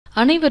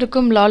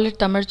அனைவருக்கும் லாலிட்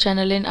தமிழ்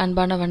சேனலின்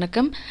அன்பான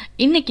வணக்கம்.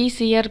 இன்னைக்கு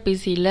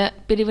CRPCல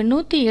பிரிவு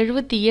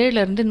 177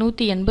 இருந்து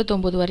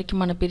 189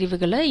 வரைக்குமான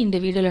பிரிவுகளை இந்த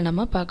வீடியோல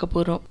நம்ம பார்க்க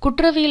போறோம்.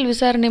 குற்றவியல்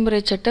விசாரணை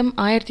முறை சட்டம்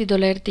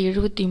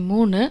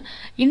 1973.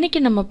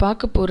 இன்னைக்கு நம்ம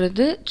பார்க்க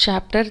போறது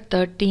சாப்டர்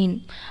 13.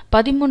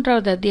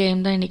 13வது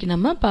அத்தியாயம் தான் இன்னைக்கு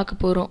நம்ம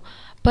பார்க்க போறோம்.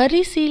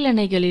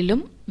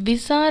 பரிசீலனைகளிலும்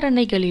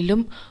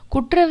விசாரணைகளிலும்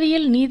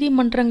குற்றவியல்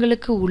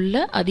நீதிமன்றங்களுக்கு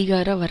உள்ள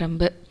அதிகார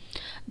வரம்பு.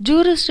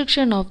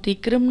 Jurisdiction of the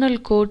criminal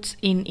courts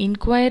in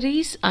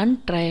inquiries and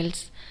trials.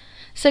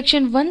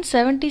 Section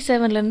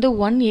 177 இருந்து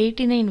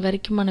 189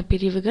 வரைக்குமான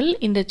பிரிவுகள்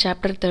இந்த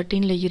சாப்டர்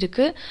 13ல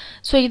இருக்கு.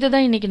 ஸோ இதை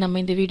தான் இன்னைக்கு நம்ம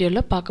இந்த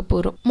வீடியோவில் பார்க்க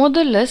போகிறோம்.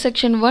 முதல்ல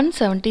section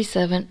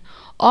 177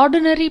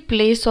 ordinary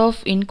place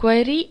of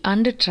inquiry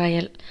and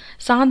trial.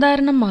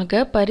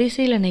 சாதாரணமாக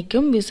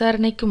பரிசீலனைக்கும்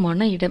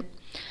விசாரணைக்குமான இடம்.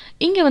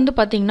 இங்கே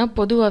பார்த்தீங்கன்னா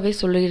பொதுவாகவே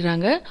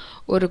சொல்லிடுறாங்க,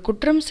 ஒரு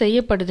குற்றம்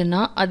செய்யப்படுதுன்னா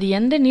அது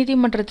எந்த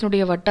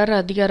நீதிமன்றத்தினுடைய வட்டார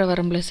அதிகார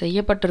வரம்பில்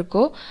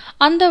செய்யப்பட்டிருக்கோ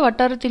அந்த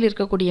வட்டாரத்தில்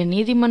இருக்கக்கூடிய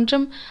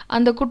நீதிமன்றம்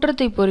அந்த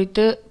குற்றத்தை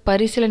பொறுத்து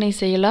பரிசீலனை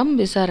செய்யலாம்,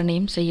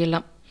 விசாரணையும்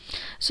செய்யலாம்.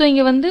 ஸோ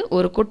இங்கே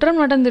ஒரு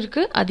குற்றம்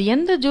நடந்திருக்கு, அது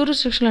எந்த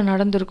ஜூரிஸ்டிக்ஷனில்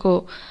நடந்திருக்கோ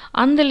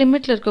அந்த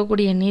லிமிட்டில்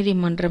இருக்கக்கூடிய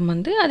நீதிமன்றம்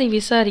அதை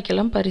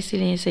விசாரிக்கலாம்,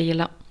 பரிசீலனை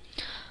செய்யலாம்.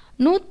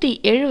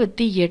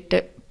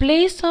 178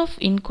 place of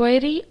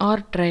inquiry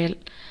R trial.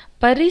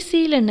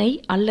 பரிசீலனை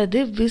அல்லது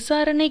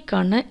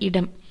விசாரணைக்கான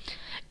இடம்.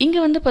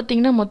 இங்கே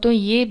பார்த்தீங்கன்னா மொத்தம்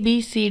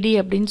ABCD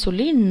அப்படின்னு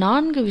சொல்லி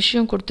 4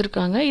 விஷயம்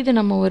கொடுத்துருக்காங்க. இது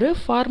நம்ம ஒரு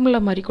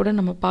ஃபார்முலா மாதிரி கூட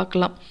நம்ம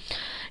பார்க்கலாம்.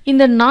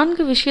 இந்த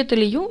 4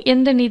 விஷயத்துலேயும்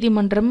எந்த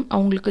நீதிமன்றம்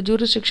அவங்களுக்கு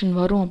ஜூரிஸ்டிக்ஷன்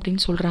வரும்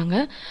அப்படின்னு சொல்கிறாங்க.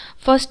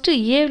 ஃபஸ்ட்டு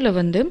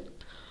ஏவில்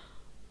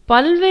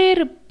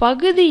பல்வேறு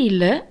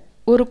பகுதியில்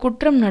ஒரு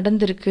குற்றம்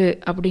நடந்திருக்கு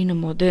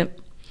அப்படின்னும் போது,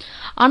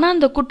 ஆனால்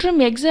அந்த குற்றம்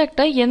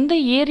எக்ஸாக்டாக எந்த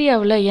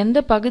ஏரியாவில் எந்த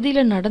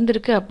பகுதியில்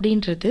நடந்திருக்கு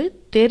அப்படின்றது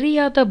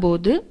தெரியாத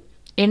போது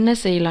என்ன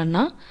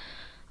செய்யலான்னா,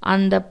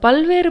 அந்த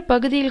பல்வேறு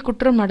பகுதியில்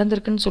குற்றம்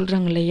நடந்திருக்குன்னு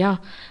சொல்கிறாங்க இல்லையா,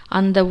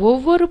 அந்த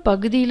ஒவ்வொரு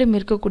பகுதியிலும்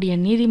இருக்கக்கூடிய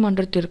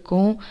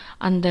நீதிமன்றத்திற்கும்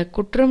அந்த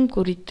குற்றம்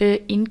குறித்து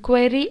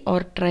இன்கொயரி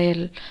ஆர்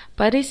ட்ரையல்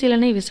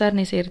பரிசீலனை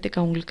விசாரணை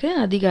செய்கிறதுக்கு அவங்களுக்கு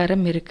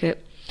அதிகாரம் இருக்குது.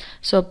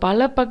 ஸோ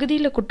பல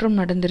பகுதியில் குற்றம்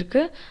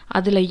நடந்திருக்கு,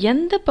 அதில்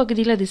எந்த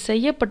பகுதியில் அது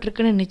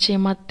செய்யப்பட்டிருக்குன்னு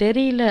நிச்சயமாக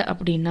தெரியல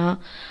அப்படின்னா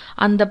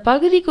அந்த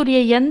பகுதிக்குரிய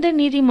எந்த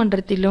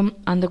நீதிமன்றத்திலும்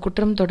அந்த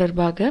குற்றம்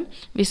தொடர்பாக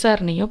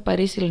விசாரணையோ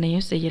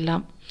பரிசீலனையோ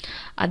செய்யலாம்.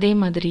 அதே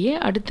மாதிரியே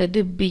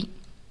அடுத்தது B.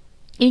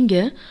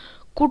 இங்கே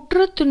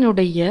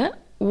குற்றத்தினுடைய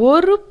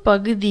ஒரு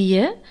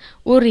பகுதியை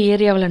ஒரு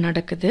ஏரியாவில்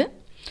நடக்குது,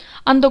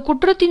 அந்த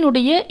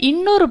குற்றத்தினுடைய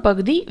இன்னொரு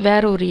பகுதி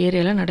வேற ஒரு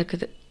ஏரியாவில்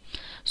நடக்குது.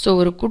 ஸோ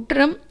ஒரு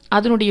குற்றம்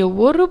அதனுடைய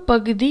ஒரு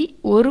பகுதி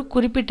ஒரு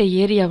குறிப்பிட்ட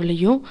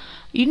ஏரியாவிலையும்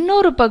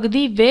இன்னொரு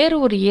பகுதி வேறு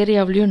ஒரு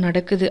ஏரியாவிலையும்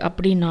நடக்குது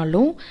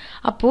அப்படின்னாலும்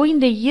அப்போது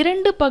இந்த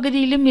 2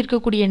 பகுதியிலும்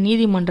இருக்கக்கூடிய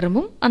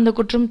நீதிமன்றமும் அந்த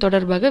குற்றம்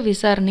தொடர்பாக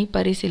விசாரணை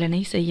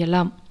பரிசீலனை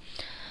செய்யலாம்.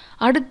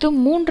 அடுத்து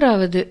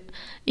 3வது,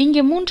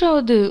 இங்கே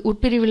 3வது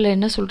உட்பிரிவில்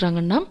என்ன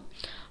சொல்கிறாங்கன்னா,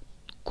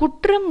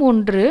 குற்றம்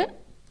ஒன்று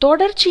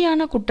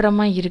தொடர்ச்சியான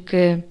குற்றமாக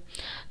இருக்குது.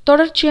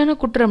 தொடர்ச்சியான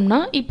குற்றம்னா,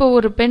 இப்போ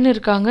ஒரு பெண்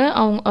இருக்காங்க,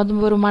 அது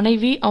ஒரு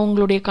மனைவி,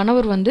 அவங்களுடைய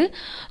கணவர்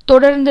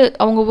தொடர்ந்து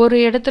அவங்க ஒரு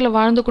இடத்துல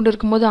வாழ்ந்து கொண்டு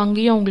இருக்கும்போது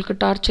அங்கேயும் அவங்களுக்கு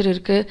டார்ச்சர்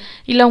இருக்குது,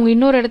 இல்லை அவங்க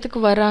இன்னொரு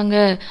இடத்துக்கு வராங்க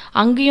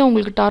அங்கேயும்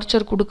அவங்களுக்கு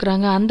டார்ச்சர்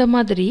கொடுக்குறாங்க. அந்த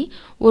மாதிரி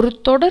ஒரு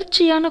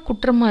தொடர்ச்சியான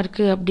குற்றமாக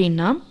இருக்குது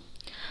அப்படின்னா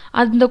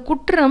அந்த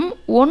குற்றம்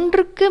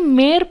ஒன்றுக்கு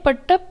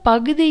மேற்பட்ட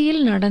பகுதியில்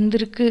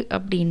நடந்திருக்கு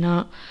அப்படின்னா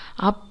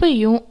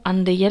அப்பையும்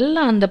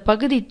அந்த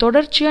பகுதி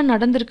தொடர்ச்சியாக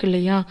நடந்திருக்கு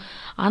இல்லையா,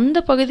 அந்த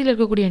பகுதியில்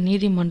இருக்கக்கூடிய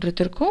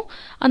நீதிமன்றத்திற்கும்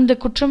அந்த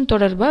குற்றம்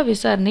தொடர்பாக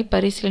விசாரணை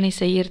பரிசீலனை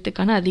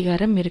செய்யறதுக்கான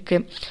அதிகாரம்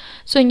இருக்குது.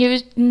 ஸோ இங்கே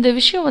இந்த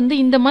விஷயம்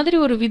இந்த மாதிரி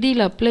ஒரு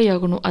விதியில் அப்ளை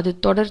ஆகணும். அது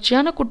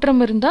தொடர்ச்சியான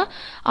குற்றம் இருந்தால்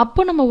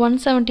அப்போ நம்ம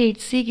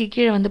 178Cக்கு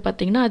கீழே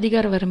பார்த்திங்கன்னா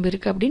அதிகார வரம்பு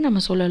இருக்குது அப்படின்னு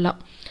நம்ம சொல்லலாம்.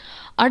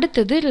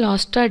 அடுத்தது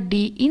லாஸ்ட்டாக D.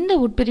 இந்த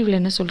உட்பிரிவில்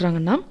என்ன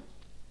சொல்கிறாங்கன்னா,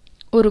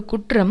 ஒரு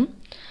குற்றம்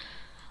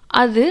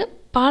அது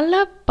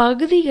பல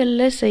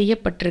பகுதிகளில்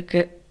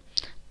செய்யப்பட்டிருக்கு,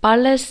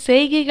 பல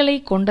செய்கைகளை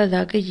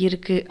கொண்டதாக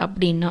இருக்குது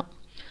அப்படின்னா,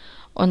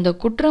 அந்த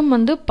குற்றம்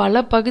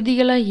பல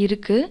பகுதிகளாக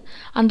இருக்குது,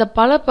 அந்த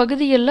பல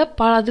பகுதிகளில்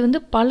அது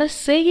பல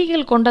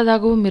செய்கைகள்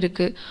கொண்டதாகவும்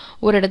இருக்குது.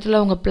 ஒரு இடத்துல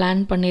அவங்க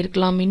பிளான்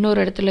பண்ணியிருக்கலாம், இன்னொரு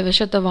இடத்துல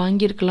விஷத்தை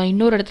வாங்கியிருக்கலாம்,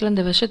 இன்னொரு இடத்துல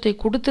அந்த விஷத்தை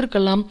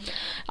கொடுத்துருக்கலாம்,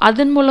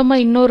 அதன்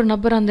மூலமாக இன்னொரு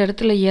நபர் அந்த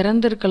இடத்துல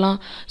இறந்துருக்கலாம்.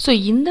 ஸோ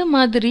இந்த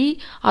மாதிரி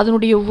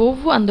அதனுடைய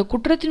அந்த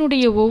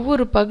குற்றத்தினுடைய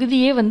ஒவ்வொரு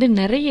பகுதியே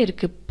நிறைய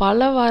இருக்குது,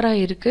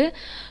 பலவாறாக இருக்குது.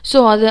 ஸோ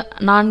அது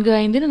 4,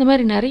 5 இந்த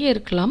மாதிரி நிறைய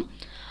இருக்கலாம்.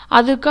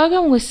 அதுக்காக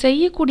அவங்க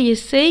செய்யக்கூடிய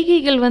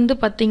செய்கைகள்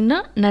பார்த்திங்கன்னா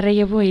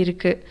நிறையவும்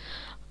இருக்குது.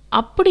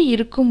 அப்படி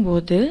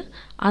இருக்கும்போது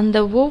அந்த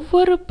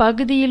ஒவ்வொரு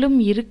பகுதியிலும்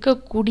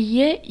இருக்கக்கூடிய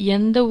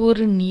எந்த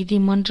ஒரு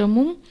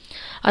நீதிமன்றமும்,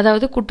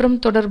 அதாவது குற்றம்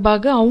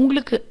தொடர்பாக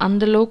அவங்களுக்கு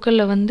அந்த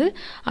லோக்கலில்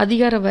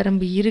அதிகார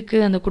வரம்பு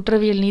இருக்குது அந்த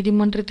குற்றவியல்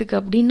நீதிமன்றத்துக்கு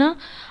அப்படின்னா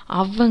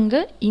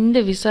அவங்க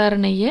இந்த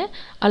விசாரணையை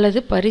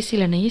அல்லது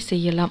பரிசீலனையை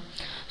செய்யலாம்.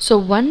 ஸோ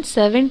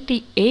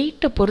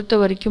 178 பொறுத்த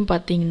வரைக்கும்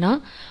பார்த்திங்கன்னா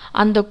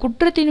அந்த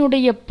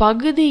குற்றத்தினுடைய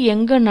பகுதி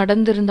எங்கே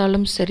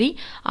நடந்திருந்தாலும் சரி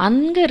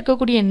அங்கே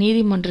இருக்கக்கூடிய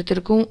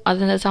நீதிமன்றத்திற்கும்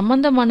அது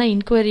சம்பந்தமான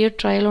இன்கொயரியோ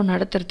ட்ரையலோ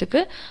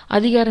நடத்துறதுக்கு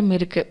அதிகாரம்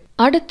இருக்குது.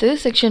 அடுத்து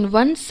section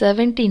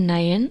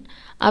 179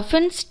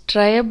 offense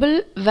triable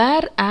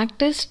where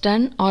act is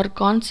done or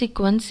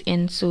consequence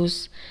ensues.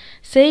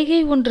 செய்கை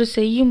ஒன்று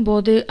செய்யும்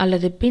போது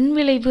அல்லது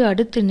பின்விளைவு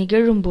அடுத்து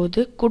நிகழும்போது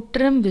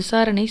குற்றம்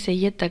விசாரணை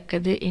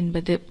செய்யத்தக்கது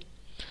என்பது.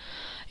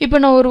 இப்போ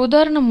நான் ஒரு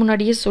உதாரணம்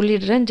முன்னாடியே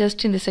சொல்லிடுறேன்,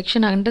 ஜஸ்ட் இந்த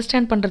செக்ஷனை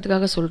அண்டர்ஸ்டாண்ட்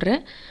பண்ணுறதுக்காக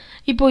சொல்கிறேன்.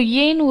 இப்போது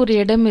ஏன் ஒரு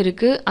இடம்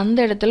இருக்குது, அந்த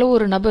இடத்துல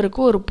ஒரு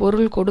நபருக்கு ஒரு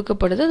பொருள்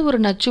கொடுக்கப்படுது, அது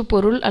ஒரு நச்சு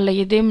பொருள் அல்ல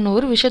ஏதேனும்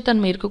ஒரு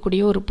விஷத்தன்மை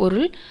இருக்கக்கூடிய ஒரு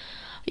பொருள்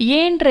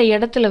ஏன்ற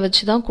இடத்துல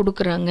வச்சு தான்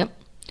கொடுக்குறாங்க.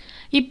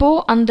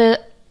 இப்போது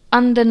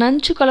அந்த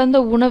நஞ்சு கலந்த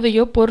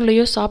உணவையோ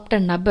பொருளையோ சாப்பிட்ட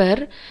நபர்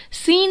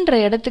சீன்ற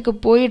இடத்துக்கு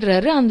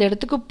போயிடுறாரு. அந்த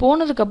இடத்துக்கு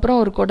போனதுக்கப்புறம்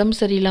அவருக்கு உடம்பு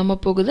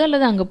சரியில்லாமல் போகுது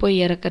அல்லது அங்கே போய்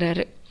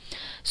இறக்குறாரு.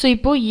 ஸோ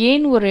இப்போது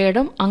ஏன் ஒரு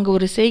இடம், அங்கே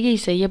ஒரு செய்கை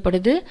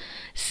செய்யப்படுது.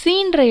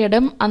 சீன்ற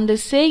இடம், அந்த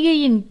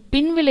செய்கையின்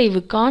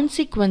பின்விளைவு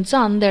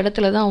கான்சிக்வன்ஸாக அந்த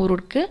இடத்துல தான்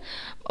அவருக்கு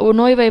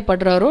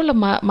நோய்வாய்ப்படுறாரோ இல்லை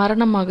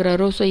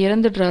மரணமாகிறாரோ, ஸோ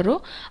இறந்துடுறாரோ,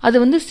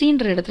 அது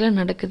சீன்ற இடத்துல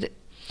நடக்குது.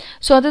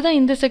 ஸோ அதுதான்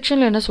இந்த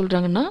செக்ஷனில் என்ன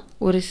சொல்கிறாங்கன்னா,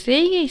 ஒரு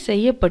செய்கை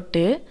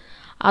செய்யப்பட்டு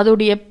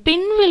அதோடைய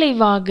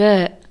பின்விளைவாக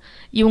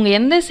இவங்க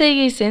எந்த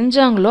செய்கை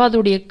செஞ்சாங்களோ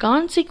அதோடைய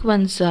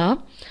கான்சிக்வன்ஸாக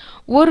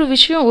ஒரு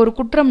விஷயம், ஒரு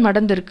குற்றம்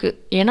நடந்திருக்கு.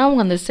 ஏன்னா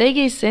அவங்க அந்த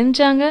செய்கை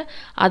செஞ்சாங்க,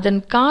 அதன்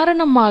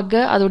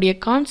காரணமாக அதோடைய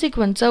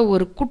கான்சிக்வன்ஸாக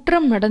ஒரு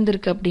குற்றம்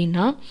நடந்திருக்கு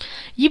அப்படின்னா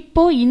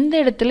இப்போது இந்த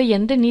இடத்துல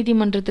எந்த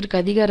நீதிமன்றத்திற்கு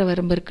அதிகார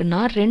வரம்பு இருக்குன்னா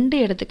 2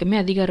 இடத்துக்குமே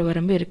அதிகார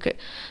வரம்பு இருக்குது.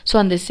 ஸோ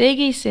அந்த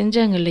செய்கை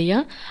செஞ்சாங்க இல்லையா,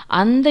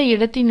 அந்த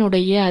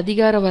இடத்தினுடைய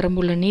அதிகார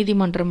வரம்புள்ள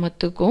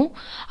நீதிமன்றத்துக்கும்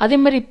அதே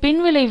மாதிரி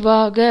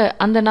பின்விளைவாக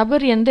அந்த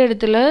நபர் எந்த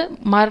இடத்துல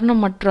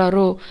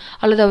மரணமற்றாரோ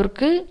அல்லது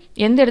அவருக்கு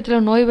எந்த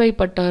இடத்துல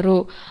நோய்வாய்ப்பட்டாரோ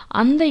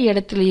அந்த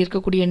இடத்துல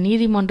இருக்கக்கூடிய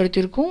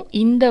நீதிமன்றத்திற்கும்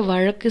இந்த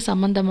வழக்கு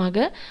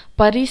சம்பந்தமாக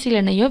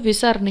பரிசீலனையோ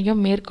விசாரணையோ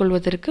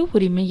மேற்கொள்வதற்கு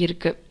உரிமை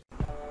இருக்குது.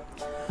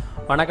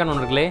 வணக்கம்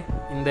நண்பர்களே,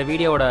 இந்த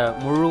வீடியோவோட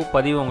முழு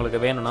பதிவு உங்களுக்கு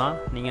வேணும்னா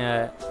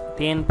நீங்கள்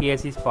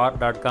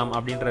tnpscspot.com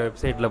அப்படின்ற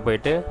வெப்சைட்டில்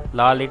போயிட்டு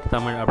லாலிட்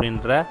தமிழ்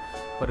அப்படின்ற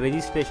ஒரு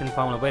ரெஜிஸ்ட்ரேஷன்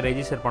ஃபார்மில் போய்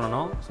ரெஜிஸ்டர்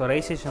பண்ணணும். ஸோ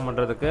ரெஜிஸ்ட்ரேஷன்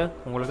பண்ணுறதுக்கு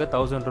உங்களுக்கு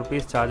 1000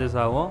 rupees சார்ஜஸ்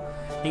ஆகும்.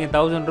 நீங்கள்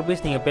 1000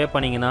 rupees நீங்கள் பே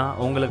பண்ணிங்கன்னா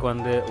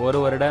உங்களுக்கு ஒரு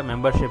வருட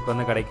மெம்பர்ஷிப்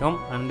கிடைக்கும்.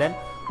 அண்ட் தென்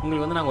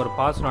உங்களுக்கு நாங்கள் ஒரு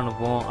பாஸ்வேர்டு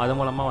அனுப்புவோம். அது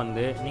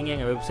மூலமாக நீங்கள்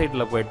எங்கள்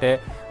வெப்சைட்டில் போய்ட்டு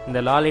இந்த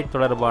லாலிட்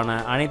தொடர்பான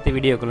அனைத்து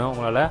வீடியோக்களும்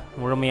உங்களால்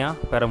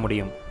முழுமையாக பெற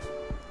முடியும்.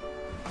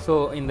 ஸோ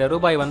இந்த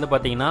ரூபாய்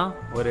பார்த்திங்கன்னா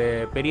ஒரு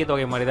பெரிய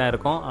தொகை மாதிரி தான்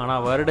இருக்கும்.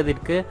 ஆனால்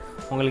வருடத்திற்கு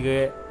உங்களுக்கு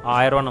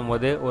 1000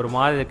 போது ஒரு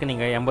மாதத்துக்கு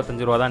நீங்கள்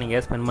 85 ரூபா தான்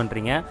நீங்கள் ஸ்பெண்ட்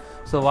பண்ணுறீங்க.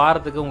 ஸோ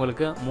வாரத்துக்கு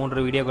உங்களுக்கு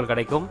 3 வீடியோக்கள்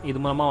கிடைக்கும். இது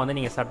மூலமாக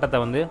நீங்கள்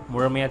சட்டத்தை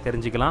முழுமையாக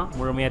தெரிஞ்சுக்கலாம்,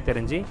 முழுமையாக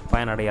தெரிஞ்சு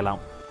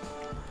பயனடையலாம்.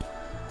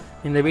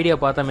 இந்த வீடியோ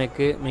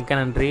பார்த்தமைக்கு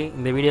மிக்க நன்றி.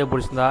 இந்த வீடியோ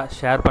பிடிச்சிருந்தா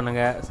ஷேர்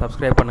பண்ணுங்கள்,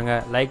 சப்ஸ்கிரைப்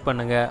பண்ணுங்கள், லைக்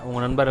பண்ணுங்கள்,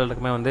 உங்கள்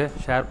நண்பர்களுக்குமே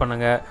ஷேர்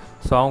பண்ணுங்கள்.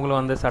 ஸோ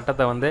அவங்களும்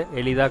சட்டத்தை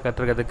எளிதாக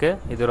கற்றுக்கிறதுக்கு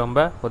இது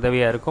ரொம்ப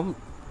உதவியாக இருக்கும்.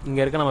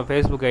 இங்கே இருக்க நம்ம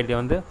ஃபேஸ்புக் ஐடி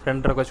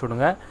ஃப்ரெண்ட் ரெக்வஸ்ட்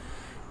விடுங்க.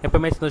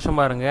 எப்போவுமே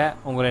சந்தோஷமாக இருங்க.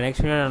 உங்களை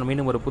நெக்ஸ்ட் வீடியோ நான்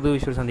மீண்டும் ஒரு புது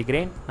விஷயம்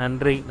சந்திக்கிறேன்.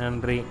 நன்றி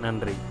நன்றி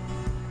நன்றி.